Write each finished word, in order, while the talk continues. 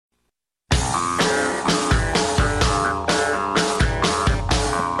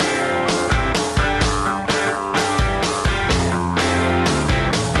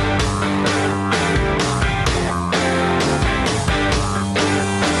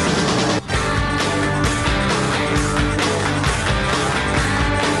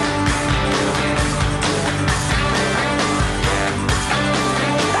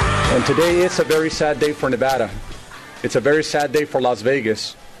And today it's a very sad day for Nevada. It's a very sad day for Las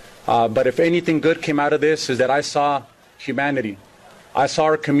Vegas. But if anything good came out of this is that I saw humanity. I saw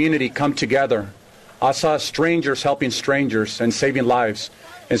our community come together. I saw strangers helping strangers and saving lives.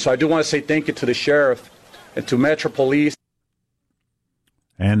 And so I do want to say thank you to the sheriff and to Metro Police.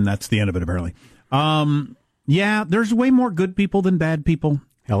 And that's the end of it, apparently. Yeah, there's way more good people than bad people.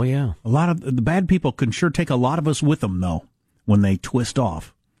 Hell yeah. A lot of the bad people can sure take a lot of us with them, though, when they twist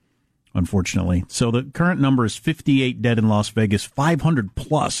off, unfortunately. So the current number is 58 dead in Las Vegas, 500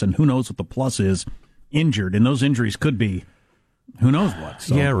 plus, and who knows what the plus is, injured. And those injuries could be who knows what.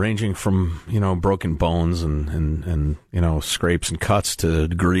 So. Yeah, ranging from, broken bones and scrapes and cuts to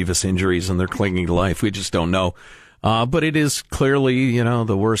grievous injuries, and they're clinging to life. We just don't know. But it is clearly,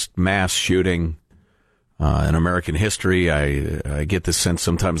 the worst mass shooting in American history. I get the sense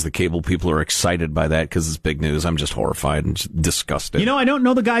sometimes the cable people are excited by that because it's big news. I'm just horrified and just disgusted. I don't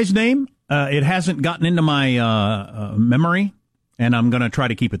know the guy's name. It hasn't gotten into my memory, and I'm going to try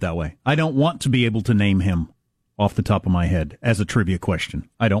to keep it that way. I don't want to be able to name him off the top of my head as a trivia question.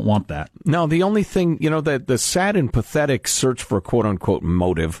 I don't want that. No, the only thing, the sad and pathetic search for quote-unquote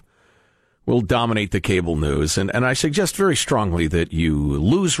motive will dominate the cable news. And I suggest very strongly that you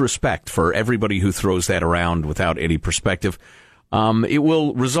lose respect for everybody who throws that around without any perspective. It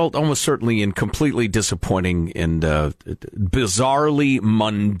will result almost certainly in completely disappointing and bizarrely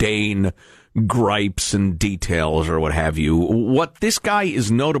mundane gripes and details or what have you. What this guy is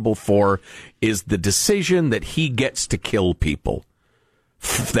notable for is the decision that he gets to kill people.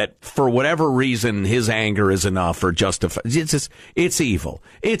 That for whatever reason his anger is enough or justified. It's evil.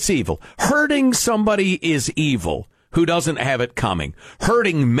 It's evil. Hurting somebody is evil who doesn't have it coming.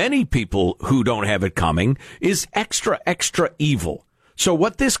 Hurting many people who don't have it coming is extra evil. So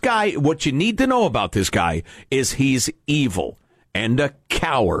what you need to know about this guy is he's evil and a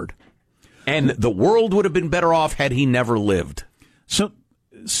coward. And the world would have been better off had he never lived.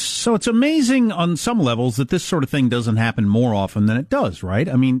 So it's amazing on some levels that this sort of thing doesn't happen more often than it does, right?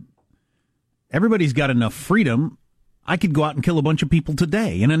 I mean, everybody's got enough freedom. I could go out and kill a bunch of people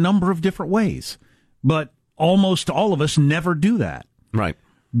today in a number of different ways. But almost all of us never do that. Right.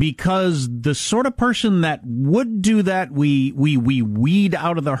 Because the sort of person that would do that, we weed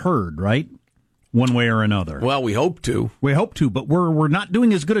out of the herd, right? One way or another. Well, we hope to. We hope to, but we're not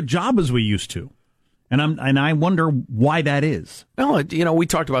doing as good a job as we used to. And I wonder why that is. Well, we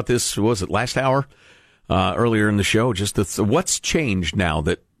talked about this, was it last hour, earlier in the show, just what's changed now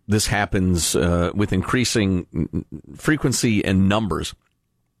that this happens with increasing frequency and numbers.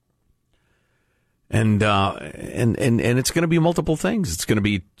 And it's going to be multiple things. It's going to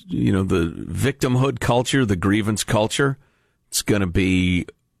be, the victimhood culture, the grievance culture. It's going to be,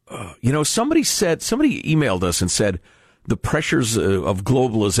 somebody emailed us and said, the pressures of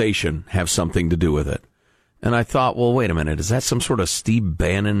globalization have something to do with it. And I thought, well, wait a minute. Is that some sort of Steve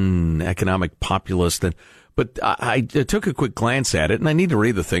Bannon economic populist? But I took a quick glance at it, and I need to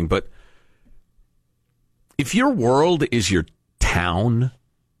read the thing. But if your world is your town,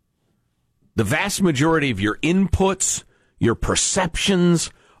 the vast majority of your inputs, your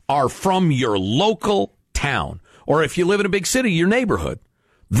perceptions are from your local town. Or if you live in a big city, your neighborhood.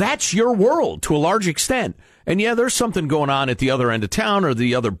 That's your world to a large extent. And yeah, there's something going on at the other end of town or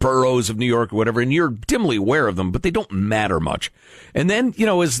the other boroughs of New York or whatever, and you're dimly aware of them, but they don't matter much. And then,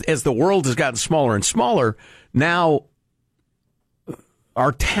 as the world has gotten smaller and smaller, now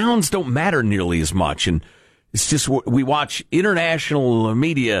our towns don't matter nearly as much. And it's just, we watch international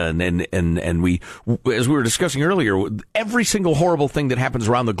media and we, as we were discussing earlier, every single horrible thing that happens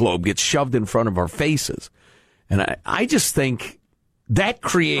around the globe gets shoved in front of our faces. And I just think that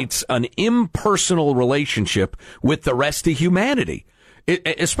creates an impersonal relationship with the rest of humanity.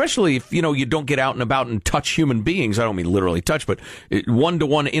 Especially if, you don't get out and about and touch human beings. I don't mean literally touch, but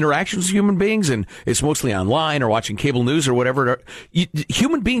one-to-one interactions with human beings, and it's mostly online or watching cable news or whatever.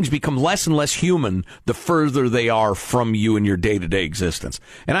 Human beings become less and less human the further they are from you in your day-to-day existence.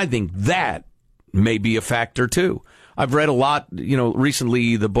 And I think that may be a factor, too. I've read a lot,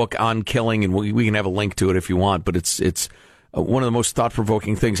 recently, the book On Killing, and we can have a link to it if you want, but it's one of the most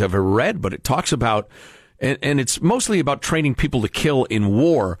thought-provoking things I've ever read, but it talks about, and it's mostly about training people to kill in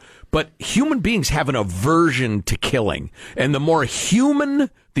war, but human beings have an aversion to killing. And the more human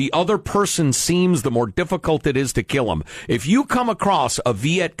the other person seems, the more difficult it is to kill them. If you come across a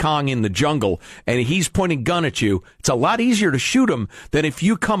Viet Cong in the jungle and he's pointing a gun at you, it's a lot easier to shoot him than if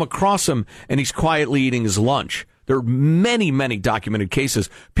you come across him and he's quietly eating his lunch. There are many, many documented cases.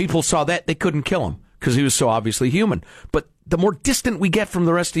 People saw that, they couldn't kill him because he was so obviously human. But the more distant we get from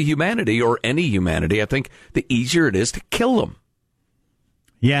the rest of humanity, or any humanity, I think, the easier it is to kill them.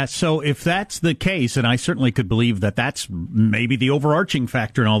 Yeah, so if that's the case, and I certainly could believe that that's maybe the overarching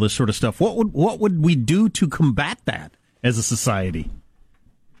factor in all this sort of stuff, what would we do to combat that as a society,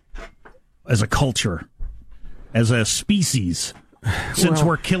 as a culture, as a species? Since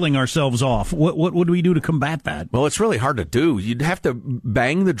we're killing ourselves off, what would we do to combat that? Well, it's really hard to do. You'd have to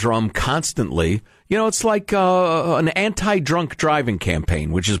bang the drum constantly. You know, it's like an anti-drunk driving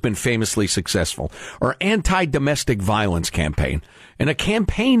campaign, which has been famously successful, or anti-domestic violence campaign. And a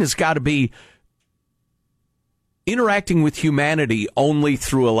campaign has got to be interacting with humanity only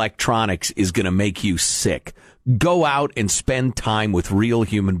through electronics is going to make you sick. Go out and spend time with real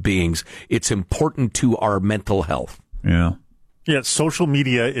human beings. It's important to our mental health. Yeah. Yeah, social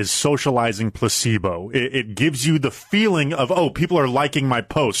media is socializing placebo. It gives you the feeling of, oh, people are liking my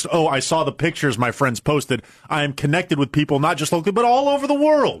post. Oh, I saw the pictures my friends posted. I am connected with people, not just locally, but all over the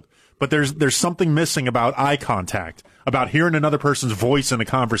world. But there's something missing about eye contact, about hearing another person's voice in a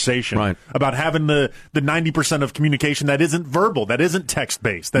conversation, right, about having the 90% of communication that isn't verbal, that isn't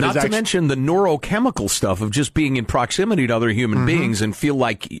text-based. Not to mention the neurochemical stuff of just being in proximity to other human beings and feel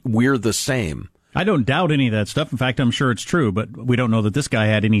like we're the same. I don't doubt any of that stuff. In fact, I'm sure it's true, but we don't know that this guy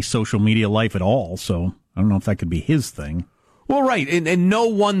had any social media life at all, so I don't know if that could be his thing. Well, right, and no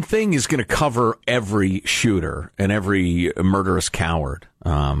one thing is going to cover every shooter and every murderous coward.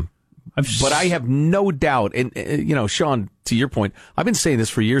 But I have no doubt, and you know, Sean, to your point, I've been saying this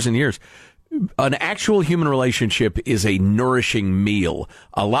for years and years. An actual human relationship is a nourishing meal.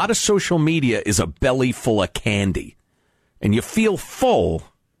 A lot of social media is a belly full of candy, and you feel full,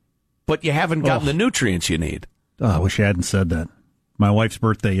 but you haven't gotten the nutrients you need. Oh, I wish I hadn't said that. My wife's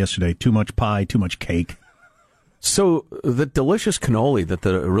birthday yesterday. Too much pie, too much cake. So the delicious cannoli that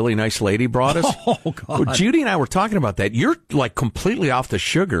the really nice lady brought us. Oh, God. Well, Judy and I were talking about that. You're like completely off the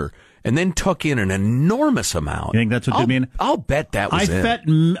sugar and then took in an enormous amount. You think that's what they mean? I'll bet that was it.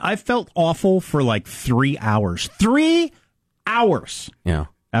 I felt awful for like 3 hours. 3 hours. Yeah.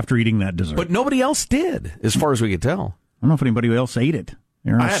 After eating that dessert. But nobody else did, as far as we could tell. I don't know if anybody else ate it.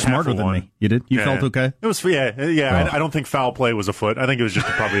 You're smarter than me. You did? You felt okay? It was, yeah. Oh. I don't think foul play was afoot. I think it was just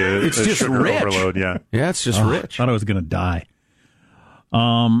probably a sugar rich. overload. Yeah, it's just rich. I thought I was going to die.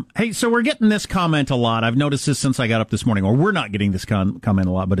 Hey, so we're getting this comment a lot. I've noticed this since I got up this morning, or we're not getting this comment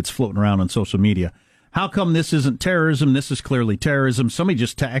a lot, but it's floating around on social media. How come this isn't terrorism? This is clearly terrorism. Somebody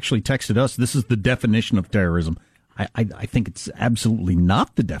just actually texted us. This is the definition of terrorism. I think it's absolutely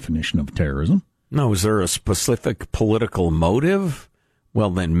not the definition of terrorism. No, is there a specific political motive? Well,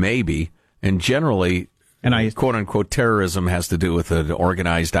 then maybe. And generally, quote-unquote terrorism has to do with an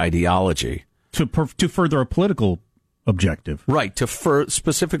organized ideology. To further a political objective. Right,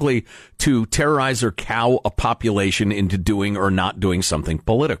 specifically to terrorize or cow a population into doing or not doing something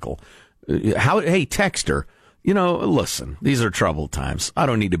political. Hey, texter, listen, these are troubled times. I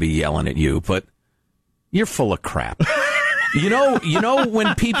don't need to be yelling at you, but you're full of crap. You know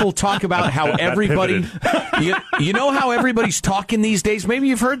when people talk about how everybody, how everybody's talking these days. Maybe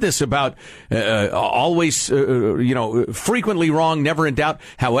you've heard this about always, frequently wrong, never in doubt.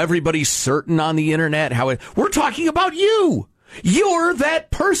 How everybody's certain on the internet. We're talking about you. You're that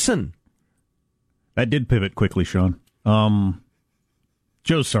person. That did pivot quickly, Sean.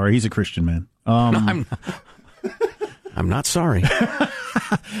 Joe's sorry. He's a Christian man. I'm not sorry.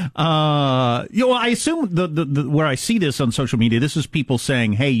 I assume the where I see this on social media, this is people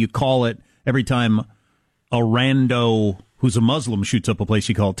saying, hey, you call it every time a rando who's a Muslim shoots up a place,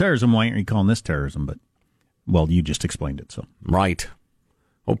 you call it terrorism. Why aren't you calling this terrorism? But, well, you just explained it. So right.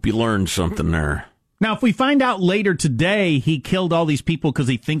 Hope you learned something there. Now, if we find out later today he killed all these people because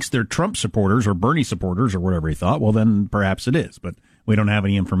he thinks they're Trump supporters or Bernie supporters or whatever he thought, well, then perhaps it is. But we don't have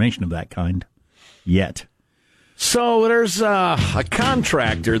any information of that kind yet. So there's a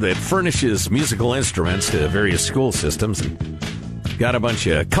contractor that furnishes musical instruments to various school systems and got a bunch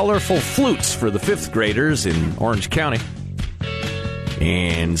of colorful flutes for the fifth graders in Orange County.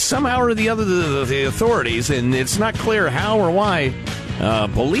 And somehow or the other, the authorities, and it's not clear how or why,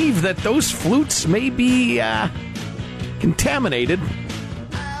 believe that those flutes may be contaminated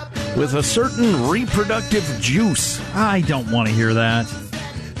with a certain reproductive juice. I don't want to hear that.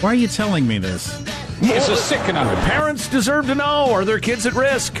 Why are you telling me this? It's a sickener. Parents deserve to know. Are their kids at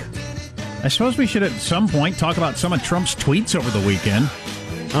risk? I suppose we should at some point talk about some of Trump's tweets over the weekend.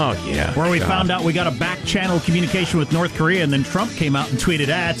 Oh, yeah. Where we found out we got a back-channel communication with North Korea, and then Trump came out and tweeted,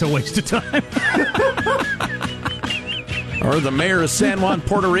 it's a waste of time. Or the mayor of San Juan,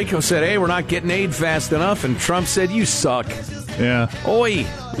 Puerto Rico said, hey, we're not getting aid fast enough, and Trump said, you suck. Yeah. Oi.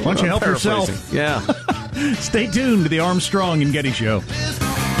 Why don't you help yourself? Yeah. Stay tuned to the Armstrong and Getty Show.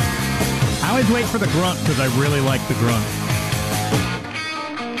 I always wait for the grunt because I really like the grunt.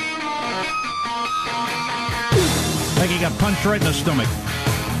 Like he got punched right in the stomach.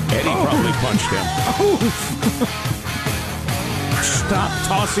 Eddie probably punched him. Stop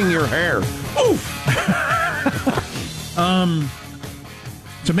tossing your hair. Oof.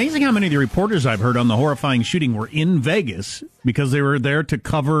 It's amazing how many of the reporters I've heard on the horrifying shooting were in Vegas because they were there to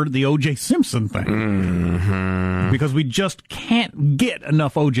cover the O.J. Simpson thing. Mm-hmm. Because we just can't get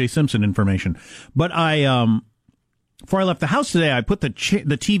enough O.J. Simpson information. But before I left the house today, I put the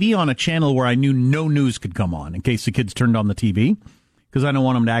TV on a channel where I knew no news could come on in case the kids turned on the TV. Because I don't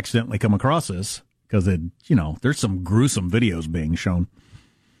want them to accidentally come across this. Because, there's some gruesome videos being shown.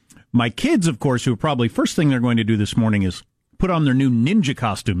 My kids, of course, who are probably first thing they're going to do this morning is put on their new ninja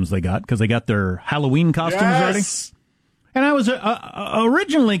costumes they got. Because they got their Halloween costumes ready. And I was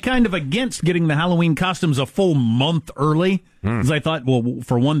originally kind of against getting the Halloween costumes a full month early. Because I thought, well,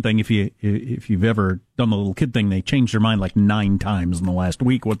 for one thing, if you've ever done the little kid thing, they change their mind like 9 times in the last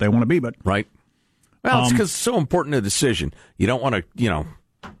week what they want to be. But right. Well, it's because it's so important a decision. You don't want to, you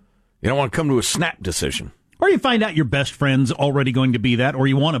don't want to come to a snap decision. Or you find out your best friend's already going to be that, or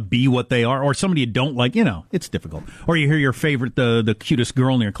you want to be what they are, or somebody you don't like, it's difficult. Or you hear your favorite, the cutest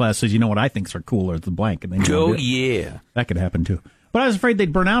girl in your class says, what I think's are cooler the blank. And oh, yeah. That could happen, too. But I was afraid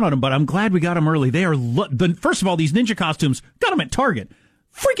they'd burn out on them, but I'm glad we got them early. They are, first of all, these ninja costumes, got them at Target.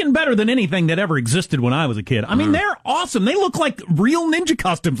 Freaking better than anything that ever existed when I was a kid. I mean, they're awesome. They look like real ninja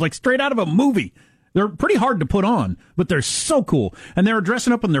costumes, like straight out of a movie. They're pretty hard to put on, but they're so cool. And they're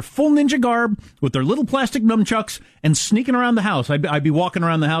dressing up in their full ninja garb with their little plastic nunchucks and sneaking around the house. I'd be walking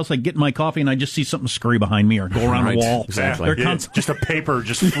around the house, I'd get my coffee, and I'd just see something scurry behind me or go around a wall. Exactly. Just a paper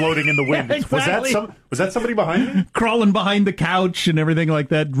just floating in the wind. Yeah, exactly. Was that somebody behind you? Crawling behind the couch and everything like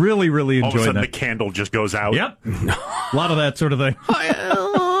that. Really, really enjoyed that. All of a sudden, the candle just goes out. Yep. A lot of that sort of thing.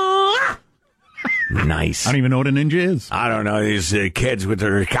 Nice. I don't even know what a ninja is. I don't know these kids with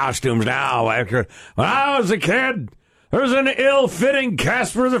their costumes now. When I was a kid, there was an ill-fitting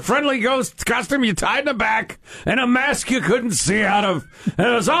Casper the Friendly Ghost costume you tied in the back and a mask you couldn't see out of. And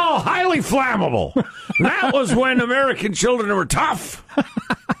it was all highly flammable. That was when American children were tough.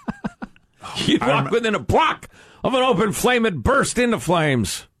 You'd walk within a block of an open flame and burst into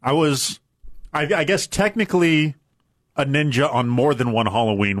flames. I guess technically a ninja on more than one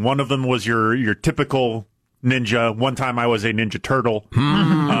Halloween. One of them was your typical ninja. One time I was a Ninja Turtle,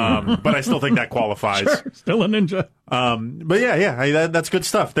 but I still think that qualifies. Sure, still a ninja. But yeah, that's good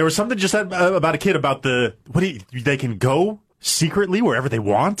stuff. There was something just about a kid about they can go secretly wherever they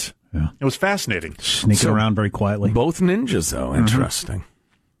want. Yeah. It was fascinating. Sneaking around very quietly. Both ninjas, though. Interesting.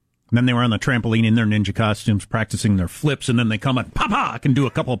 And then they were on the trampoline in their ninja costumes practicing their flips, and then they come and pop-ha, can do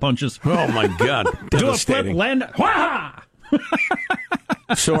a couple of punches. Oh, my God. Do a flip, land, wha-ha!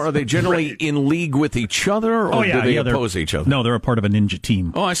 So are they generally in league with each other, or do they oppose each other? No, they're a part of a ninja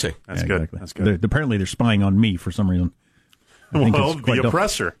team. Oh, I see. That's good. Exactly. That's good. Apparently they're spying on me for some reason. Well, the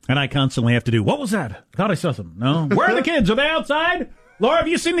oppressor. And I constantly have to do, what was that? I thought I saw something. No. Where are the kids? Are they outside? Laura, have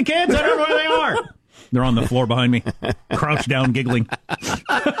you seen the kids? I don't know where they are. They're on the floor behind me, crouched down, giggling.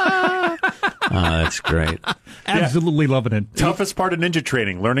 That's great. Absolutely loving it. Toughest part of ninja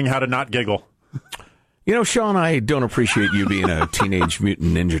training, learning how to not giggle. Sean, I don't appreciate you being a Teenage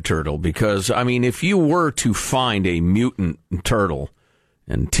Mutant Ninja Turtle because, if you were to find a mutant turtle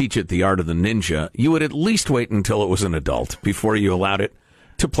and teach it the art of the ninja, you would at least wait until it was an adult before you allowed it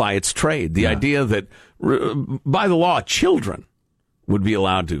to ply its trade. The idea that, by the law, children would be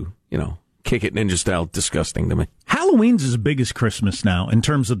allowed to, kick it ninja style, disgusting to me. Halloween's as big as Christmas now in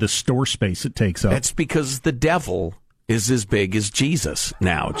terms of the store space it takes up. That's because the devil is as big as Jesus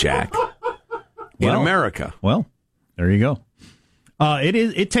now, Jack. In America. Well, there you go.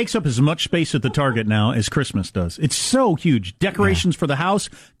 It takes up as much space at the Target now as Christmas does. It's so huge. Decorations for the house,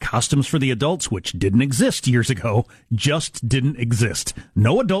 costumes for the adults, which didn't exist years ago, just didn't exist.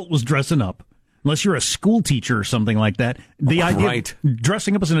 No adult was dressing up. Unless you're a school teacher or something like that. The idea of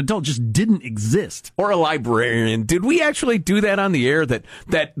dressing up as an adult just didn't exist. Or a librarian. Did we actually do that on the air?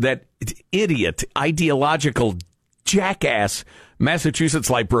 That idiot, ideological jackass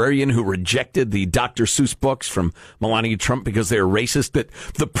Massachusetts librarian who rejected the Dr. Seuss books from Melania Trump because they were racist, that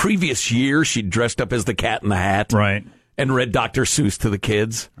the previous year she dressed up as the Cat in the Hat. Right. And read Dr. Seuss to the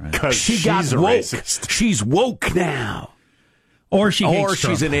kids. Because she got woke. Racist. She's woke now. Or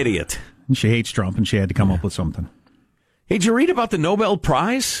she's an idiot. She hates Trump, and she had to come up with something. Hey, did you read about the Nobel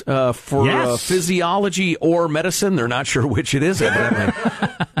Prize for physiology or medicine? They're not sure which it is, evidently.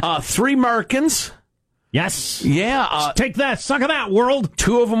 3 Americans. Yes. Yeah. Take that. Suck of that, world.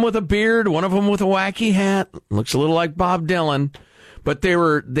 2 of them with a beard, 1 of them with a wacky hat. Looks a little like Bob Dylan. But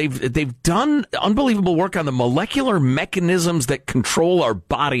they've done unbelievable work on the molecular mechanisms that control our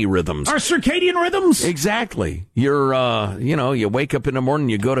body rhythms. Our circadian rhythms? Exactly. You're, you wake up in the morning,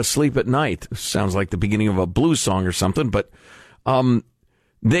 you go to sleep at night. Sounds like the beginning of a blues song or something, but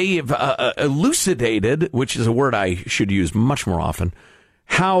they have elucidated, which is a word I should use much more often,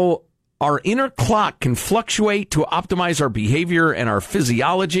 how our inner clock can fluctuate to optimize our behavior and our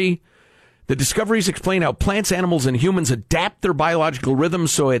physiology. The discoveries explain how plants, animals, and humans adapt their biological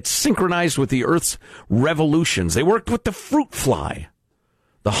rhythms so it's synchronized with the Earth's revolutions. They worked with the fruit fly,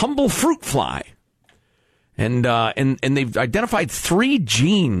 the humble fruit fly. And they've identified 3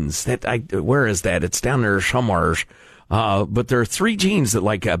 genes where is that? It's down there somewhere. But there are 3 genes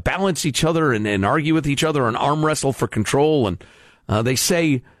that balance each other and argue with each other and arm wrestle for control. And they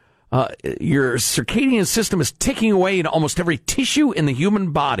say your circadian system is ticking away in almost every tissue in the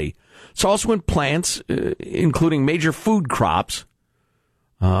human body. It's also in plants, including major food crops.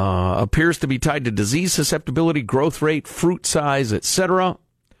 Appears to be tied to disease susceptibility, growth rate, fruit size, etc.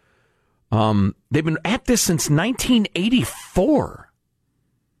 They've been at this since 1984.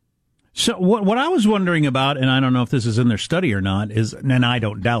 So what I was wondering about, and I don't know if this is in their study or not, is, and I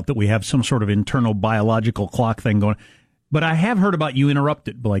don't doubt that we have some sort of internal biological clock thing going, but I have heard about you interrupt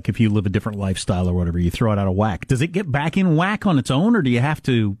it, like if you live a different lifestyle or whatever, you throw it out of whack. Does it get back in whack on its own, or do you have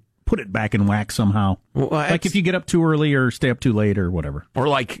to put it back in whack somehow? Well, like if you get up too early or stay up too late or whatever. Or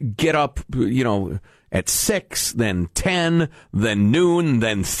get up, at 6, then 10, then noon,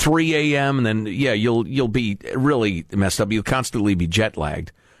 then 3 a.m., and then, you'll be really messed up. You'll constantly be jet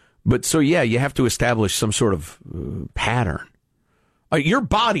lagged. But so, you have to establish some sort of pattern. Your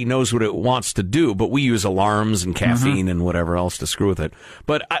body knows what it wants to do, but we use alarms and caffeine and whatever else to screw with it.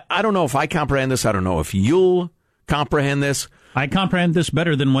 But I don't know if I comprehend this. I don't know if you'll comprehend this. I comprehend this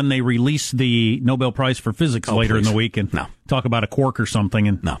better than when they release the Nobel Prize for Physics later in the week and talk about a quark or something,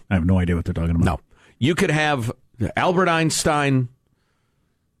 and I have no idea what they're talking about. No. You could have Albert Einstein,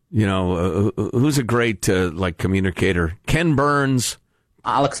 who's a great communicator, Ken Burns,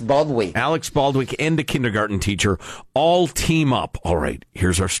 Alex Baldwin, and a kindergarten teacher all team up. All right,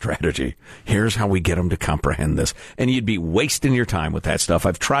 here's our strategy. Here's how we get them to comprehend this. And you'd be wasting your time with that stuff.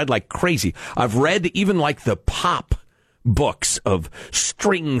 I've tried like crazy. I've read even the pop books of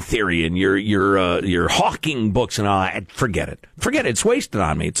string theory and your Hawking books and all that. Forget it. It's wasted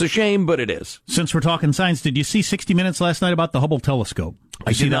on me. It's a shame, but it is. Since we're talking science, did you see 60 Minutes last night about the Hubble telescope?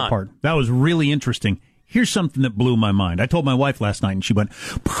 I see that part. That was really interesting. Here's something that blew my mind. I told my wife last night, and she went,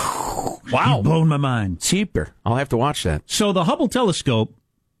 "Wow, you've blown my mind." Cheaper. I'll have to watch that. So the Hubble telescope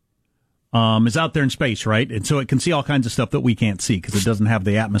is out there in space, right? And so it can see all kinds of stuff that we can't see because it doesn't have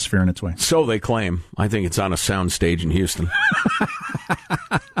the atmosphere in its way. So they claim. I think it's on a sound stage in Houston.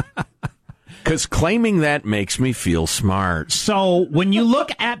 Because claiming that makes me feel smart. So when you look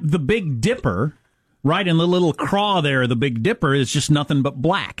at the Big Dipper, right, in the little craw there, the Big Dipper is just nothing but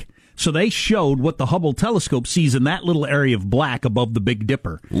black. So they showed what the Hubble telescope sees in that little area of black above the Big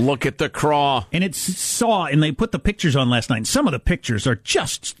Dipper. Look at the craw. And and they put the pictures on last night. And some of the pictures are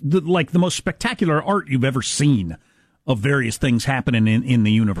just the most spectacular art you've ever seen of various things happening in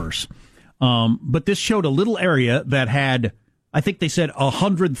the universe. But this showed a little area that had, I think they said,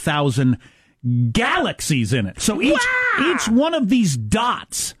 100,000 galaxies in it. So each one of these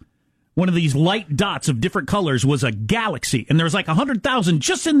dots, one of these light dots of different colors, was a galaxy, and there's 100,000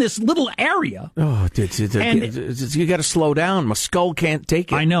 just in this little area. Oh, you got to slow down. My skull can't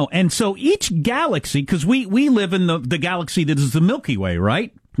take it. I know. And so each galaxy, because we live in the galaxy that is the Milky Way,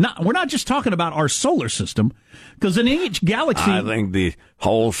 right? We're not just talking about our solar system, because in each galaxy, I think the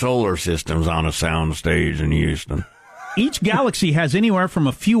whole solar system's on a sound stage in Houston. Each galaxy has anywhere from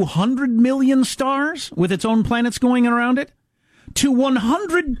a few 100 million stars with its own planets going around it, to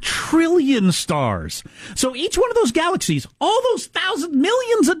 100 trillion stars. So each one of those galaxies, all those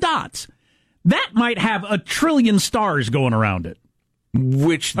millions of dots, that might have 1 trillion stars going around it.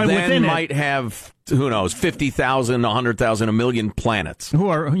 Which then might have, who knows, 50,000, 100,000, 1 million planets.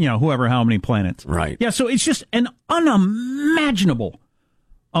 Whoever, how many planets. Right. Yeah, so it's just an unimaginable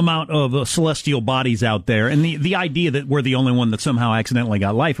amount of celestial bodies out there. And the idea that we're the only one that somehow accidentally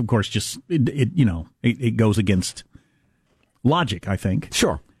got life, of course, just, it goes against logic, I think.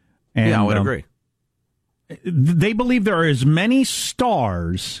 Sure. And, I would agree. They believe there are as many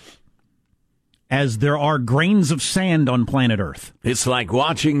stars as there are grains of sand on planet Earth. It's like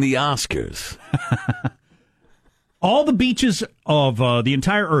watching the Oscars. All the beaches of the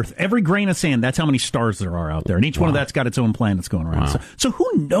entire Earth, every grain of sand, that's how many stars there are out there. And each one of that's got its own planets going around. Wow. So who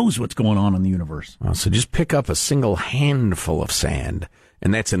knows what's going on in the universe? Well, so just pick up a single handful of sand,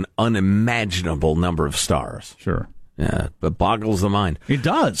 and that's an unimaginable number of stars. Sure. Yeah, but boggles the mind. It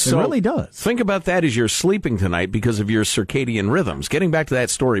does. So it really does. Think about that as you're sleeping tonight because of your circadian rhythms. Getting back to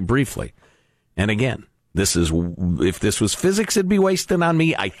that story briefly. And again, if this was physics, it'd be wasted on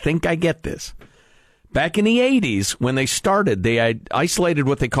me. I think I get this. Back in the 80s, when they started, they isolated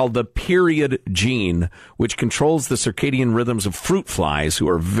what they called the period gene, which controls the circadian rhythms of fruit flies, who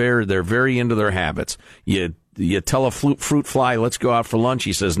are very into their habits. You tell a fruit fly, let's go out for lunch.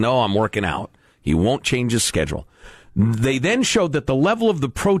 He says, no, I'm working out. He won't change his schedule. They then showed that the level of the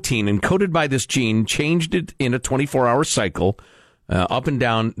protein encoded by this gene changed it in a 24-hour cycle, up and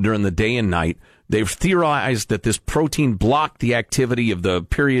down during the day and night. They've theorized that this protein blocked the activity of the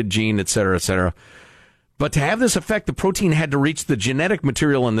period gene, et cetera, et cetera. But to have this effect, the protein had to reach the genetic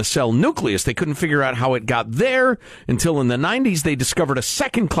material in the cell nucleus. They couldn't figure out how it got there until in the 90s they discovered a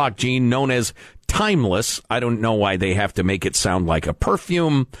second clock gene known as timeless. I don't know why they have to make it sound like a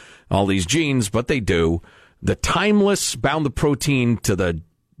perfume, all these genes, but they do. The timeless bound the protein to the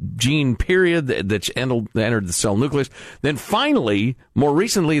gene period that entered the cell nucleus. Then finally, more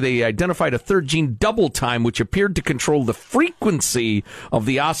recently, they identified a third gene, double time, which appeared to control the frequency of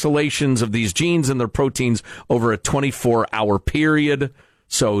the oscillations of these genes and their proteins over a 24-hour period.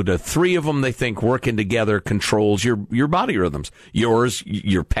 So the three of them, they think, working together controls your body rhythms. Yours,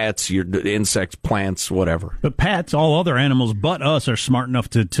 your pets, your insects, plants, whatever. But pets, all other animals but us, are smart enough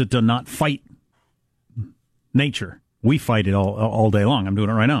to not fight nature. We fight it all day long. I'm doing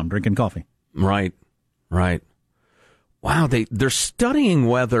it right now. I'm drinking coffee. Right. Wow, they're studying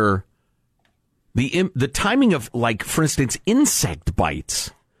whether the timing of, like, for instance, insect bites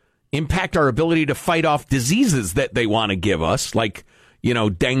impact our ability to fight off diseases that they want to give us, like,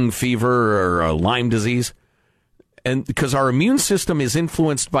 dengue fever or Lyme disease. And because our immune system is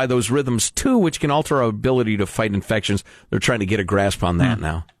influenced by those rhythms too, which can alter our ability to fight infections. They're trying to get a grasp on that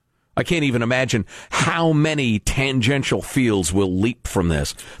now. I can't even imagine how many tangential fields will leap from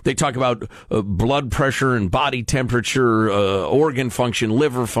this. They talk about blood pressure and body temperature, organ function,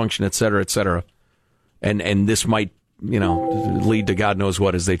 liver function, et cetera, et cetera. And this might, lead to God knows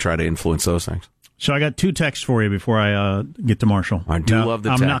what as they try to influence those things. So I got two texts for you before I get to Marshall. I do love the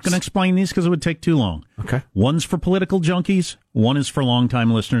texts. I'm not going to explain these because it would take too long. Okay. One's for political junkies. One is for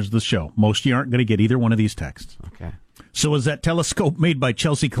longtime listeners of the show. Most of you aren't going to get either one of these texts. Okay. So is that telescope made by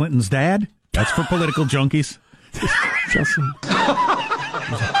Chelsea Clinton's dad? That's for political junkies. Chelsea.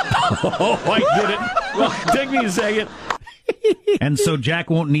 Oh, I get it. Well, take me a second. And so Jack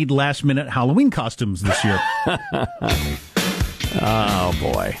won't need last-minute Halloween costumes this year. Oh,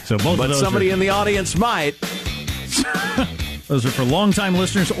 boy. So both but of those somebody in the audience might. Those are for longtime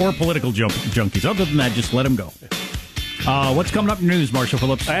listeners or political junkies. Other than that, just let them go. What's coming up in news, Marshall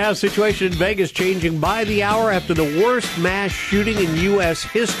Phillips? Situation in Vegas changing by the hour after the worst mass shooting in U.S.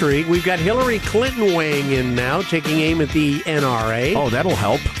 history. We've got Hillary Clinton weighing in now, taking aim at the NRA. Oh, that'll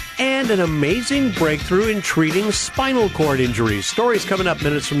help. And an amazing breakthrough in treating spinal cord injuries. Stories coming up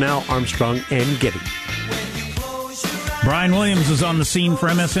minutes from now, Armstrong and Getty. Brian Williams is on the scene for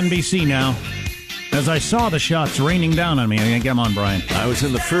MSNBC now. As I saw the shots raining down on me, I mean, come on, Brian. I was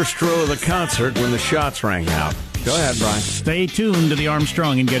in the first row of the concert when the shots rang out. Go ahead, Brian. Stay tuned to the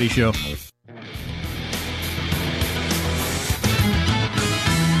Armstrong and Getty Show.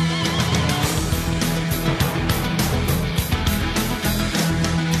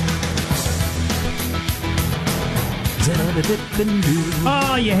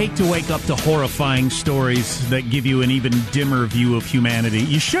 Oh, you hate to wake up to horrifying stories that give you an even dimmer view of humanity.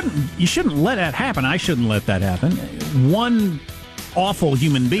 You shouldn't let that happen. I shouldn't let that happen. One awful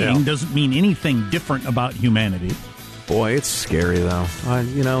human being doesn't mean anything different about humanity. Boy, it's scary, though.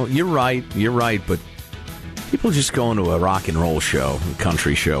 You're right, but people just going to a rock and roll show,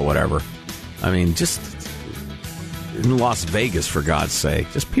 country show, whatever. I mean, just in Las Vegas, for God's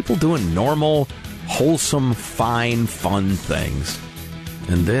sake. Just people doing normal, wholesome, fine, fun things.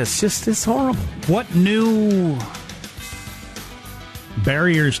 And it's horrible. What new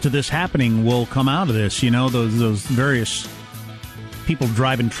barriers to this happening will come out of this? Those various people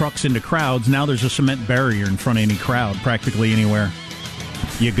driving trucks into crowds. Now there's a cement barrier in front of any crowd, practically anywhere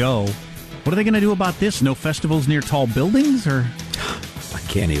you go. What are they going to do about this? No festivals near tall buildings? Or I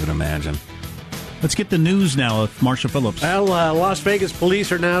can't even imagine. Let's get the news now with Marshall Phillips. Well, Las Vegas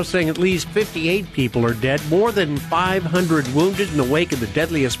police are now saying at least 58 people are dead, more than 500 wounded in the wake of the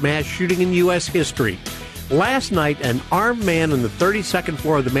deadliest mass shooting in U.S. history. Last night, an armed man on the 32nd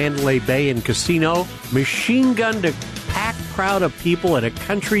floor of the Mandalay Bay Inn Casino machine-gunned a packed crowd of people at a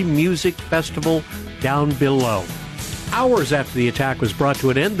country music festival down below. Hours after the attack was brought to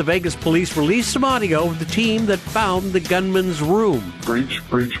an end, the Vegas police released some audio of the team that found the gunman's room. Breach.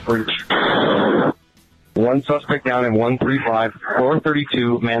 One suspect down in 135,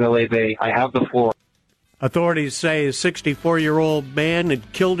 432 Mandalay Bay. I have the floor. Authorities say a 64-year-old man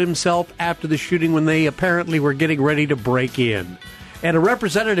had killed himself after the shooting when they apparently were getting ready to break in. And a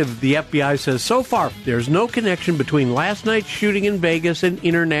representative of the FBI says so far there's no connection between last night's shooting in Vegas and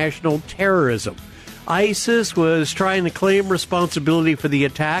international terrorism. ISIS was trying to claim responsibility for the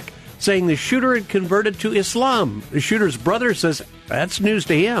attack, saying the shooter had converted to Islam. The shooter's brother says that's news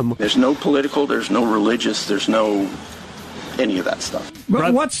to him. There's no political, there's no religious, there's no any of that stuff.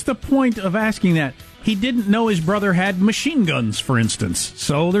 But what's the point of asking that? He didn't know his brother had machine guns, for instance.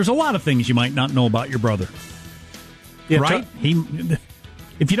 So there's a lot of things you might not know about your brother. Yeah, right?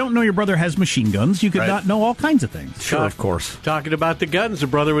 If you don't know your brother has machine guns, you could not know all kinds of things. Sure, of course. Talking about the guns, the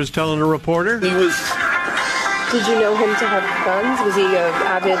brother was telling a reporter. He was... Did you know him to have guns? Was he an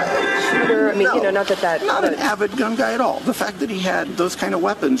avid shooter? I mean, No, not that... Not an avid gun guy at all. The fact that he had those kind of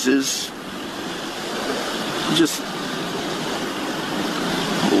weapons is just...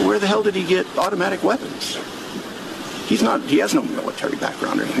 Where the hell did he get automatic weapons? He has no military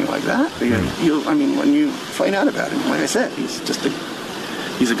background or anything like that. When you find out about him, like I said,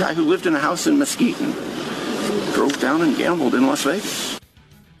 he's a guy who lived in a house in Mesquite and drove down and gambled in Las Vegas.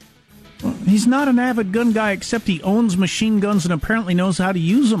 He's not an avid gun guy, except he owns machine guns and apparently knows how to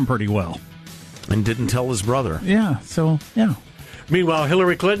use them pretty well. And didn't tell his brother. Yeah, so, yeah. Meanwhile,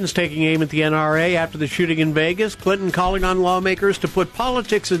 Hillary Clinton's taking aim at the NRA after the shooting in Vegas. Clinton calling on lawmakers to put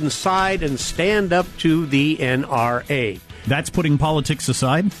politics aside and stand up to the NRA. That's putting politics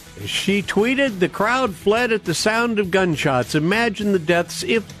aside? She tweeted, "The crowd fled at the sound of gunshots. Imagine the deaths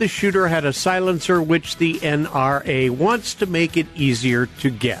if the shooter had a silencer, which the NRA wants to make it easier to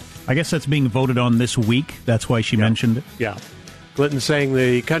get." I guess that's being voted on this week. That's why she mentioned it. Yeah. Clinton saying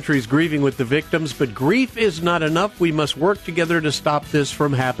the country's grieving with the victims, but grief is not enough. We must work together to stop this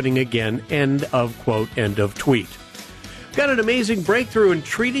from happening again. End of quote, end of tweet. Got an amazing breakthrough in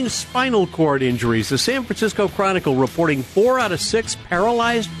treating spinal cord injuries. The San Francisco Chronicle reporting 4 out of 6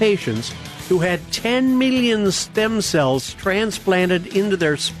 paralyzed patients who had 10 million stem cells transplanted into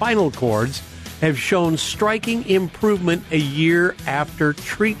their spinal cords have shown striking improvement a year after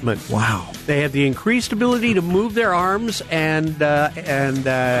treatment. Wow. They had the increased ability to move their arms and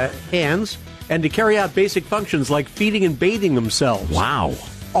hands and to carry out basic functions like feeding and bathing themselves. Wow.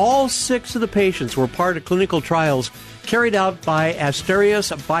 All 6 of the patients were part of clinical trials carried out by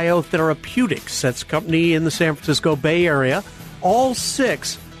Asterios Biotherapeutics. That's a company in the San Francisco Bay Area. All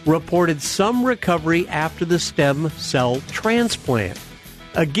 6 reported some recovery after the stem cell transplant.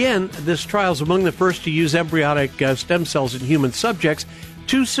 Again, this trial is among the first to use embryonic stem cells in human subjects.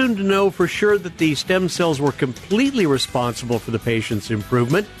 Too soon to know for sure that the stem cells were completely responsible for the patient's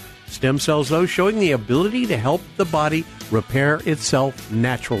improvement. Stem cells, though, showing the ability to help the body repair itself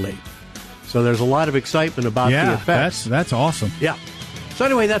naturally. So there's a lot of excitement about the effects. That's awesome. Yeah. So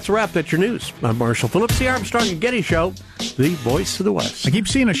anyway, that's a wrap. That's your news. I'm Marshall Phillips, the Armstrong and Getty Show, the voice of the West. I keep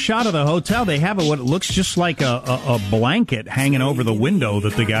seeing a shot of the hotel. They have what it looks just like a blanket hanging over the window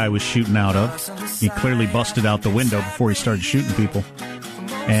that the guy was shooting out of. He clearly busted out the window before he started shooting people.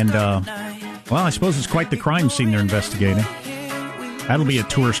 And, I suppose it's quite the crime scene they're investigating. That'll be a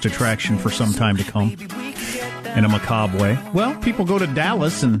tourist attraction for some time to come in a macabre way. Well, people go to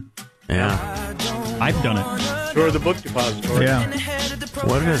Dallas and... Yeah. I've done it. Tour the book depository. Yeah.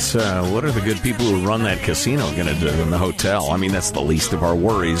 What are the good people who run that casino going to do in the hotel? I mean, that's the least of our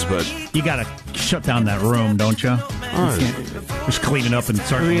worries, but... You got to shut down that room, don't you? Just clean it up and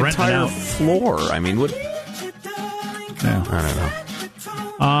start renting it out. Floor. I mean, what... Yeah. I don't know.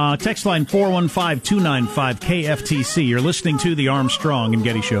 Text line 415-295-KFTC. You're listening to the Armstrong and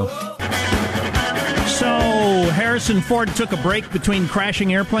Getty Show. So, Harrison Ford took a break between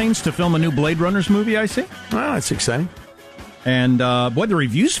crashing airplanes to film a new Blade Runners movie, I see. Well, that's exciting. And, boy, the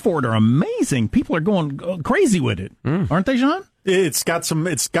reviews for it are amazing. People are going crazy with it. Aren't they, John? It's got some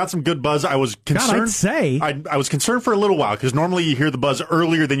good buzz. I was concerned. God, I'd say. I was concerned for a little while because normally you hear the buzz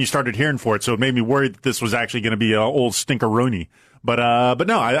earlier than you started hearing for it, so it made me worried that this was actually going to be an old stinkeroonie. But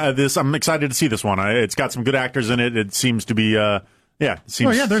no, I'm excited to see this one. It's got some good actors in it. It seems to be,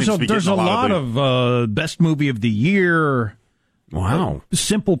 there's a lot of best movie of the year. Wow.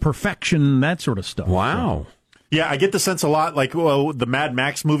 Simple perfection, that sort of stuff. Wow. So. Yeah, I get the sense a lot, like the Mad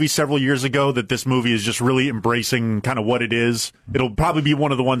Max movie several years ago, that this movie is just really embracing kind of what it is. It'll probably be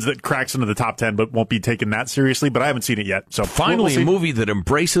one of the ones that cracks into the top 10, but won't be taken that seriously. But I haven't seen it yet. So finally, we'll a movie that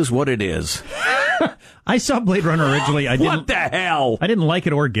embraces what it is. I saw Blade Runner originally. What the hell? I didn't like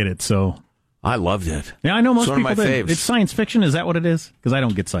it or get it, so... I loved it. Yeah, I know most people did. It's science fiction. Is that what it is? Because I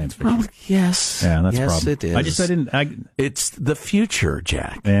don't get science fiction. Well, yes. Yeah, that's a yes, problem. It is. I didn't... It's the future,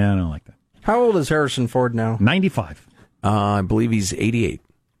 Jack. Yeah, I don't like that. How old is Harrison Ford now? 95. I believe he's 88.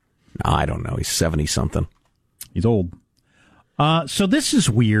 I don't know. He's 70-something. He's old. So this is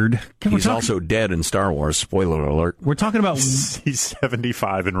weird. He's also dead in Star Wars. Spoiler alert. We're talking about... He's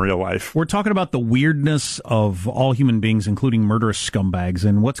 75 in real life. We're talking about the weirdness of all human beings, including murderous scumbags,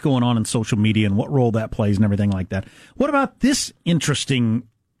 and what's going on in social media and what role that plays and everything like that. What about this interesting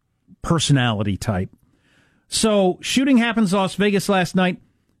personality type? So, shooting happens in Las Vegas last night.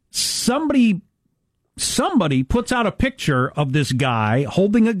 Somebody puts out a picture of this guy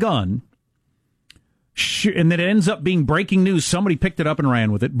holding a gun, and then it ends up being breaking news. Somebody picked it up and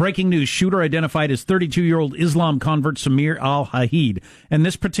ran with it. Breaking news, shooter identified as 32-year-old Islam convert Samir al-Haid. And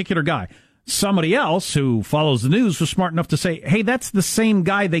this particular guy, somebody else who follows the news was smart enough to say, hey, that's the same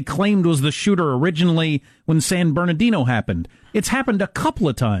guy they claimed was the shooter originally when San Bernardino happened. It's happened a couple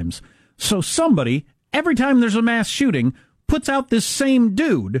of times. So somebody, every time there's a mass shooting, puts out this same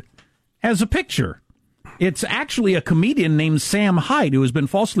dude as a picture. It's actually a comedian named Sam Hyde who has been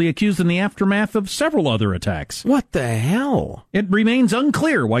falsely accused in the aftermath of several other attacks. What the hell? It remains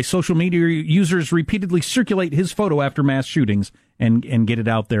unclear why social media users repeatedly circulate his photo after mass shootings and get it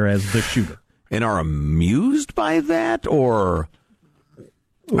out there as the shooter. And are amused by that, or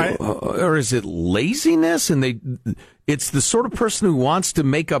is it laziness? And it's the sort of person who wants to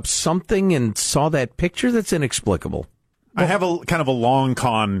make up something and saw that picture that's inexplicable. I have a kind of a long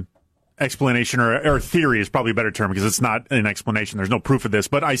con explanation, or theory is probably a better term, because it's not an explanation. There's no proof of this,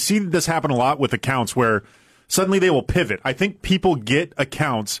 but I see this happen a lot with accounts where suddenly they will pivot. I think people get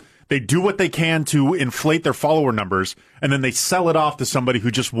accounts, they do what they can to inflate their follower numbers, and then they sell it off to somebody who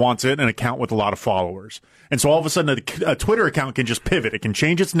just wants an account with a lot of followers. And so all of a sudden a Twitter account can just pivot. It can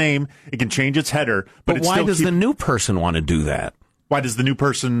change its name, it can change its header. But why does the new person want to do that? Why does the new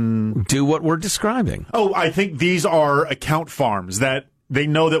person do what we're describing? Oh, I think these are account farms that they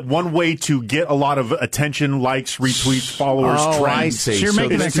know that one way to get a lot of attention, likes, retweets, followers, trends. I see. So you're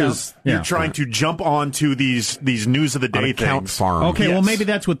making that you're trying to jump onto these news of the day account things. Farm. Okay, Yes. well, maybe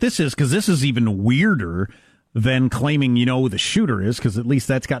that's what this is, because this is even weirder than claiming you know who the shooter is, because at least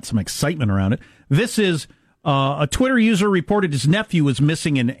that's got some excitement around it. This is a Twitter user reported his nephew was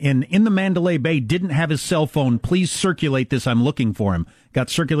missing in the Mandalay Bay, didn't have his cell phone. Please circulate this. I'm looking for him.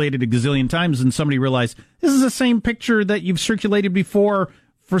 Got circulated a gazillion times, and somebody realized this is the same picture that you've circulated before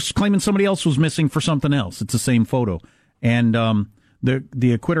for claiming somebody else was missing for something else. It's the same photo. And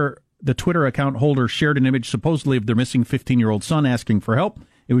the Twitter account holder shared an image supposedly of their missing 15-year-old son asking for help.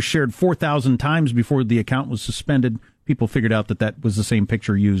 It was shared 4,000 times before the account was suspended. People figured out that was the same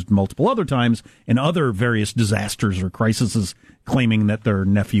picture used multiple other times in other various disasters or crises, claiming that their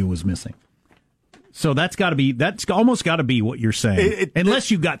nephew was missing. So that's almost got to be what you're saying,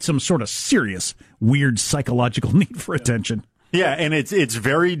 unless you got some sort of serious, weird psychological need for attention. Yeah, and it's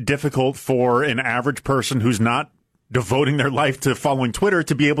very difficult for an average person who's not devoting their life to following Twitter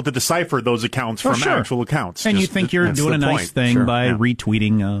to be able to decipher those accounts from actual accounts. And you think you're doing a nice thing by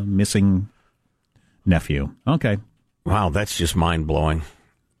retweeting a missing nephew. Okay. Wow, that's just mind-blowing.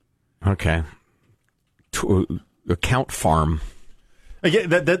 Okay. Account farm. Again,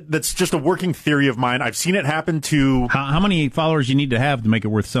 that's just a working theory of mine. I've seen it happen to... How many followers you need to have to make it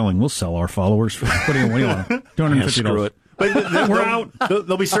worth selling? We'll sell our followers for $250. Screw it. But we're out.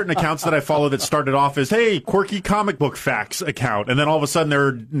 There'll be certain accounts that I follow that started off as, hey, quirky comic book facts account. And then all of a sudden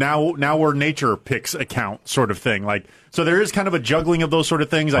they're now we're nature picks account sort of thing. Like, so there is kind of a juggling of those sort of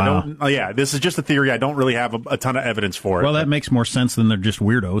things. Wow. This is just a theory. I don't really have a ton of evidence for it. Well, that makes more sense than they're just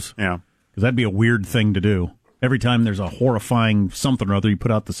weirdos. Yeah. Because that'd be a weird thing to do. Every time there's a horrifying something or other, you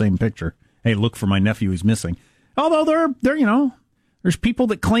put out the same picture. Hey, look for my nephew who's missing. Although there's people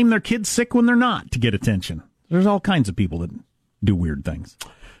that claim their kid's sick when they're not to get attention. There's all kinds of people that do weird things.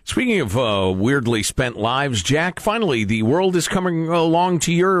 Speaking of weirdly spent lives, Jack, finally the world is coming along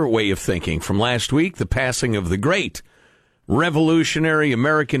to your way of thinking. From last week, the passing of the great revolutionary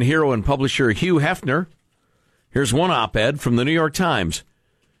American hero and publisher Hugh Hefner. Here's one op-ed from the New York Times.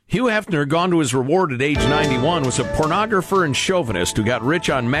 Hugh Hefner, gone to his reward at age 91, was a pornographer and chauvinist who got rich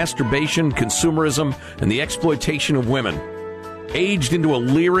on masturbation, consumerism, and the exploitation of women. Aged into a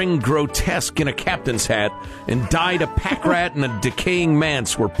leering grotesque in a captain's hat, and died a pack rat in a decaying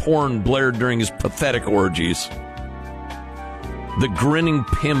manse where porn blared during his pathetic orgies. The grinning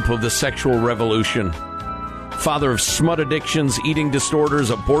pimp of the sexual revolution. Father of smut addictions, eating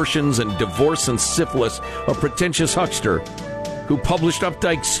disorders, abortions, and divorce and syphilis, a pretentious huckster who published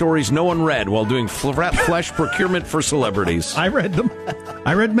Updike stories no one read while doing flesh procurement for celebrities. I read them.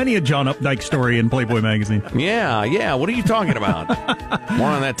 I read many a John Updike story in Playboy magazine. Yeah. What are you talking about? More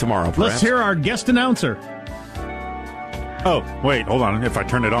on that tomorrow, perhaps. Let's hear our guest announcer. Oh, wait, hold on. If I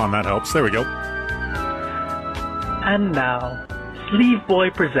turn it on, that helps. There we go. And now, Sleeve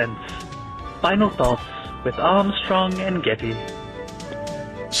Boy presents Final Thoughts with Armstrong and Getty.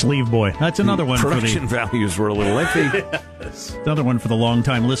 Sleeve Boy. That's another one for the... Production values were a little lengthy. Another one for the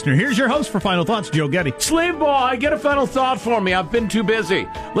long-time listener. Here's your host for Final Thoughts, Joe Getty. Sleeve Boy, get a final thought for me. I've been too busy.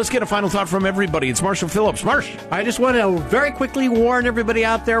 Let's get a final thought from everybody. It's Marshall Phillips. Marsh. I just want to very quickly warn everybody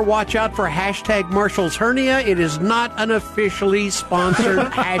out there, watch out for hashtag Marshall's Hernia. It is not an officially sponsored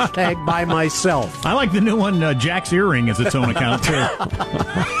hashtag by myself. I like the new one, Jack's Earring is its own account, too.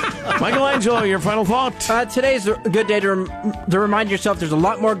 Michelangelo, your final thought? Today's a good day to remind yourself there's a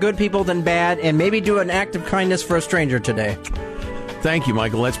lot more good people than bad, and maybe do an act of kindness for a stranger today. Thank you,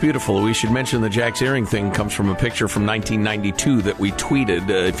 Michael. That's beautiful. We should mention the Jack's Earring thing comes from a picture from 1992 that we tweeted.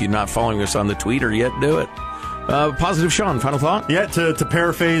 If you're not following us on the Twitter yet, do it. Positive Sean, final thought? Yeah, to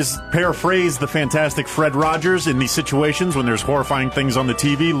paraphrase the fantastic Fred Rogers, in these situations when there's horrifying things on the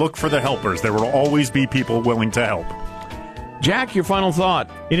TV, look for the helpers. There will always be people willing to help. Jack, your final thought?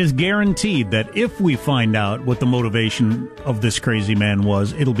 It is guaranteed that if we find out what the motivation of this crazy man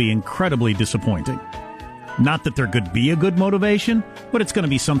was, it'll be incredibly disappointing. Not that there could be a good motivation, but it's going to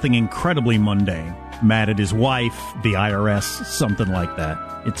be something incredibly mundane. Mad at his wife, the IRS, something like that.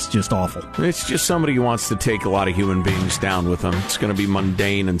 It's just awful. It's just somebody who wants to take a lot of human beings down with them. It's going to be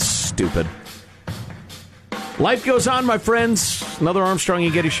mundane and stupid. Life goes on, my friends. Another Armstrong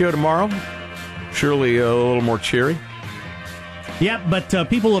and Getty show tomorrow. Surely a little more cheery. Yeah, but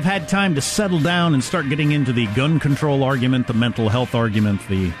people have had time to settle down and start getting into the gun control argument, the mental health argument,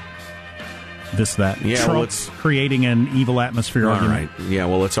 the this, that. Yeah, Trump well, it's creating an evil atmosphere all argument. right. Yeah,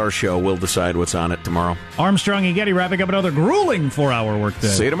 well, it's our show. We'll decide what's on it tomorrow. Armstrong and Getty wrapping up another grueling 4-hour workday.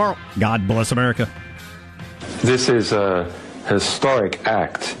 See you tomorrow. God bless America. This is a historic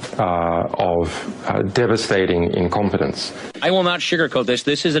act of devastating incompetence. I will not sugarcoat this.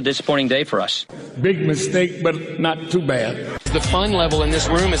 This is a disappointing day for us. Big mistake, but not too bad. The fun level in this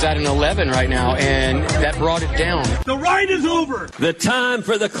room is at an 11 right now, and that brought it down. The ride is over. The time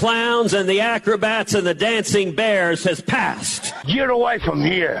for the clowns and the acrobats and the dancing bears has passed. Get away from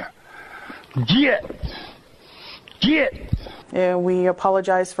here. Get. We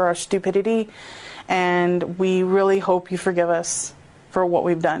apologize for our stupidity, and we really hope you forgive us for what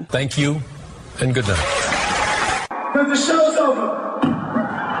we've done. Thank you, and good night. The show's over.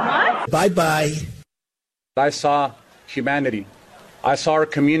 What? Bye-bye. I saw humanity. I saw our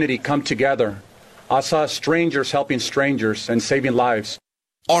community come together. I saw strangers helping strangers and saving lives.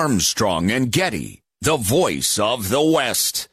 Armstrong and Getty, the voice of the West.